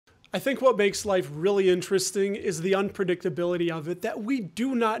I think what makes life really interesting is the unpredictability of it, that we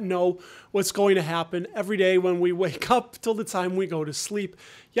do not know what's going to happen every day when we wake up till the time we go to sleep.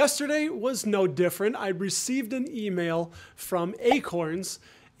 Yesterday was no different. I received an email from Acorns,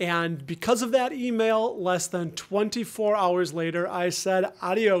 and because of that email, less than 24 hours later, I said,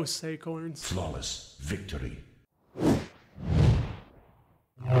 adios, Acorns. Flawless victory.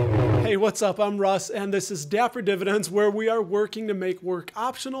 Hey, what's up? I'm Russ, and this is Dapper Dividends, where we are working to make work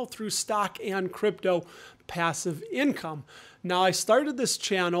optional through stock and crypto passive income. Now, I started this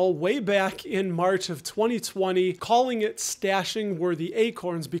channel way back in March of 2020, calling it Stashing Worthy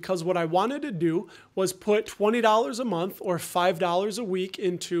Acorns, because what I wanted to do was put $20 a month or $5 a week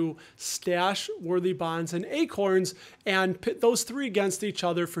into stash worthy bonds and acorns and pit those three against each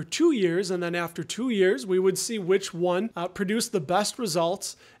other for 2 years. And then after 2 years, we would see which one produced the best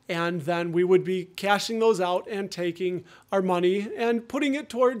results. And then we would be cashing those out and taking our money and putting it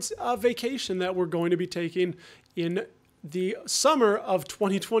towards a vacation that we're going to be taking in the summer of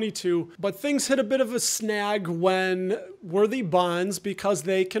 2022. But things hit a bit of a snag when worthy bonds, because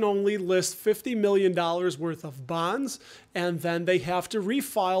they can only list $50 million worth of bonds, and then they have to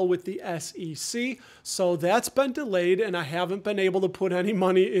refile with the SEC. So that's been delayed, and I haven't been able to put any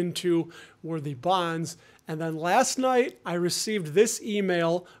money into worthy bonds. And then last night, I received this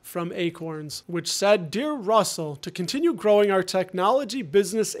email from Acorns, which said, Dear Russell, to continue growing our technology,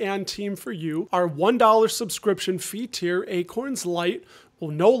 business, and team for you, our $1 subscription fee tier, Acorns Lite,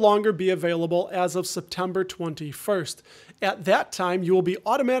 will no longer be available as of September 21st. At that time, you will be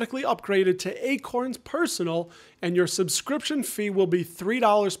automatically upgraded to Acorns Personal, and your subscription fee will be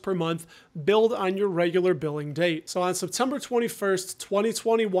 $3 per month, billed on your regular billing date. So on September 21st,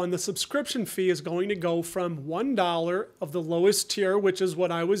 2021, the subscription fee is going to go from $1 of the lowest tier, which is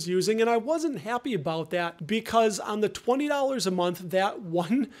what I was using, and I wasn't happy about that because on the $20 a month, that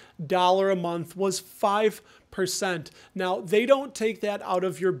 $1 a month was 5%. Now, they don't take that out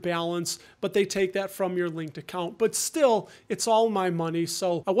of your balance, but they take that from your linked account. But still, it's all my money,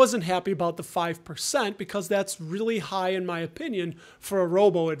 so I wasn't happy about the 5% because that's really high in my opinion for a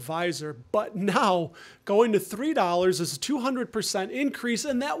robo-advisor. But now, going to $3 is a 200% increase,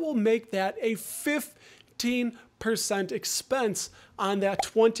 and that will make that a 15% expense on that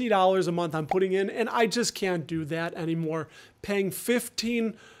 $20 a month I'm putting in, and I just can't do that anymore. Paying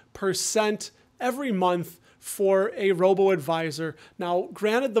 15% every month for a robo-advisor. Now,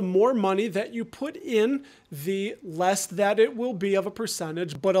 granted, the more money that you put in, the less that it will be of a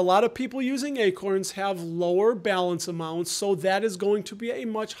percentage, but a lot of people using Acorns have lower balance amounts, so that is going to be a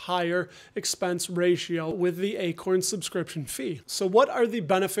much higher expense ratio with the Acorns subscription fee. So what are the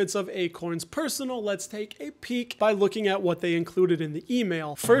benefits of Acorns Personal? Let's take a peek by looking at what they included in the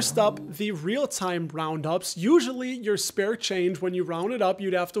email. First up, the real-time roundups. Usually your spare change, when you round it up,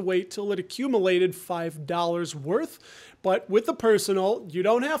 you'd have to wait till it accumulated $5 worth. But with the Personal, you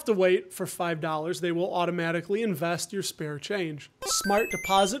don't have to wait for $5. They will automatically invest your spare change. Smart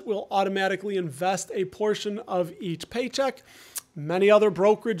Deposit will automatically invest a portion of each paycheck. Many other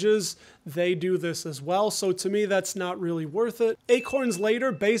brokerages, they do this as well. So to me, that's not really worth it. Acorns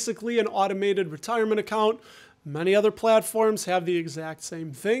Later, basically an automated retirement account. Many other platforms have the exact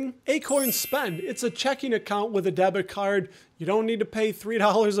same thing. Acorns Spend, it's a checking account with a debit card. You don't need to pay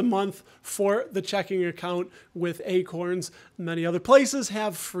 $3 a month for the checking account with Acorns. Many other places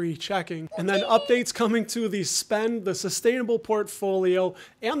have free checking. And then updates coming to the Spend, the Sustainable Portfolio,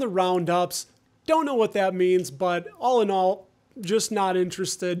 and the Roundups. Don't know what that means, but all in all, just not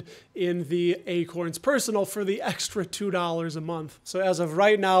interested in the Acorns Personal for the extra $2 a month. So as of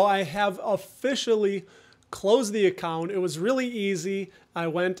right now, I have officially close the account. It was really easy. I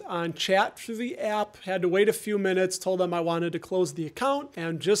went on chat through the app, had to wait a few minutes, told them I wanted to close the account,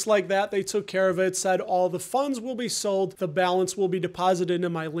 and just like that, they took care of it, said all the funds will be sold, the balance will be deposited into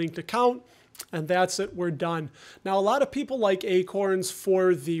my linked account, and that's it, we're done. Now, a lot of people like Acorns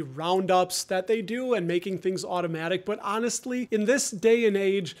for the roundups that they do and making things automatic, but honestly, in this day and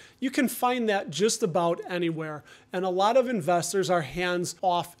age, you can find that just about anywhere, and a lot of investors are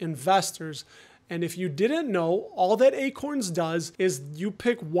hands-off investors. And if you didn't know, all that Acorns does is you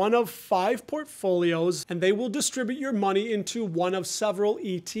pick one of 5 portfolios and they will distribute your money into one of several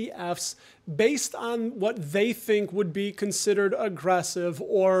ETFs based on what they think would be considered aggressive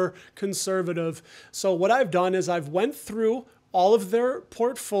or conservative. So what I've done is I've went through all of their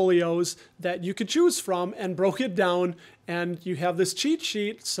portfolios that you could choose from and broke it down, and you have this cheat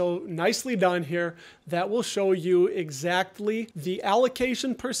sheet, so nicely done here, that will show you exactly the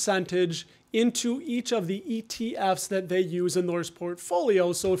allocation percentage into each of the ETFs that they use in those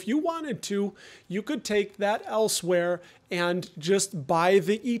portfolios. So if you wanted to, you could take that elsewhere and just buy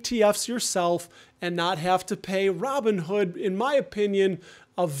the ETFs yourself and not have to pay Robinhood, in my opinion,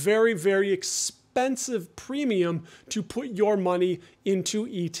 a very, very expensive premium to put your money into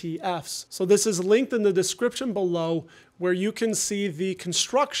ETFs. So this is linked in the description below, where you can see the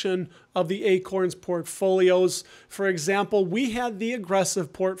construction of the Acorns portfolios. For example, we had the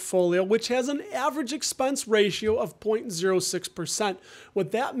aggressive portfolio, which has an average expense ratio of 0.06%.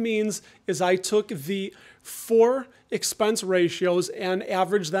 What that means is I took the 4 expense ratios and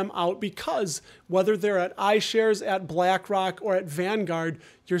averaged them out, because whether they're at iShares, at BlackRock, or at Vanguard,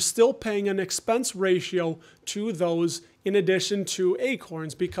 you're still paying an expense ratio to those in addition to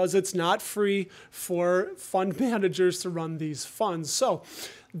Acorns, because it's not free for fund managers to run these funds. So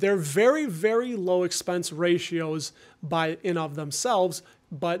they're very, very low expense ratios by in of themselves,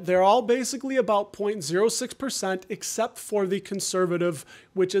 but they're all basically about 0.06%, except for the conservative,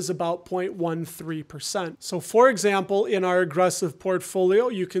 which is about 0.13%. So for example, in our aggressive portfolio,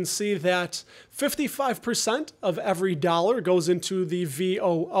 you can see that 55% of every dollar goes into the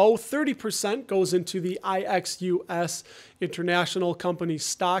VOO, 30% goes into the IXUS, international company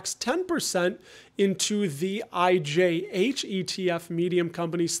stocks, 10% into the IJH ETF, medium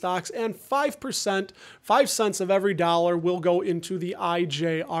company stocks, and 5%, 5 cents of every dollar will go into the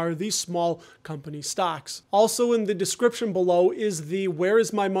IJR, the small company stocks. Also in the description below is the Where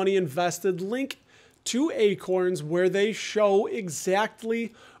is My Money Invested link to Acorns, where they show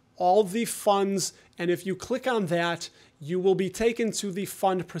exactly all the funds, and if you click on that, you will be taken to the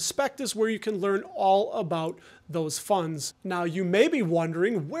fund prospectus, where you can learn all about those funds. Now, you may be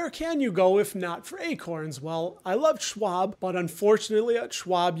wondering, where can you go if not for Acorns? Well, I love Schwab, but unfortunately at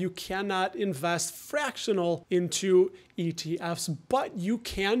Schwab, you cannot invest fractional into ETFs, but you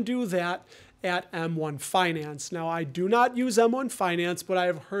can do that at M1 Finance. Now, I do not use M1 Finance, but I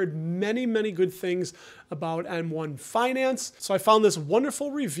have heard many, many good things about M1 Finance. So I found this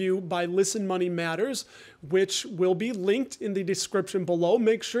wonderful review by Listen Money Matters, which will be linked in the description below.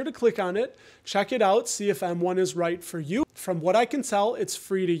 Make sure to click on it, check it out, see if M1 is right for you. From what I can tell, it's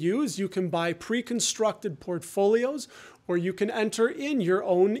free to use. You can buy pre-constructed portfolios, or you can enter in your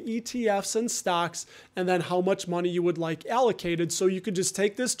own ETFs and stocks, and then how much money you would like allocated. So you could just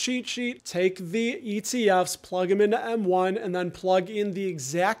take this cheat sheet, take the ETFs, plug them into M1, and then plug in the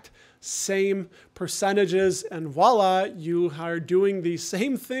exact same percentages, and voila, you are doing the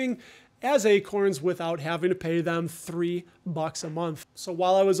same thing as Acorns without having to pay them $3 a month. So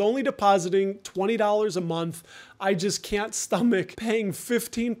while I was only depositing $20 a month, I just can't stomach paying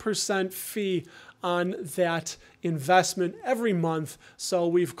 15% fee on that investment every month. So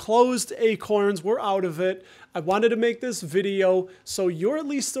we've closed Acorns, we're out of it. I wanted to make this video so you're at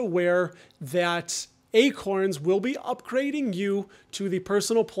least aware that Acorns will be upgrading you to the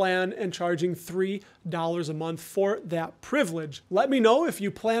personal plan and charging $3 a month for that privilege. Let me know if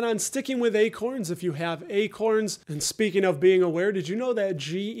you plan on sticking with Acorns, if you have Acorns. And speaking of being aware, did you know that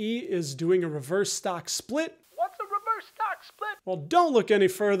GE is doing a reverse stock split? What's a reverse stock split? Well, don't look any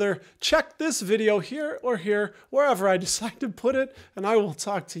further. Check this video here or here, wherever I decide to put it, and I will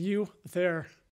talk to you there.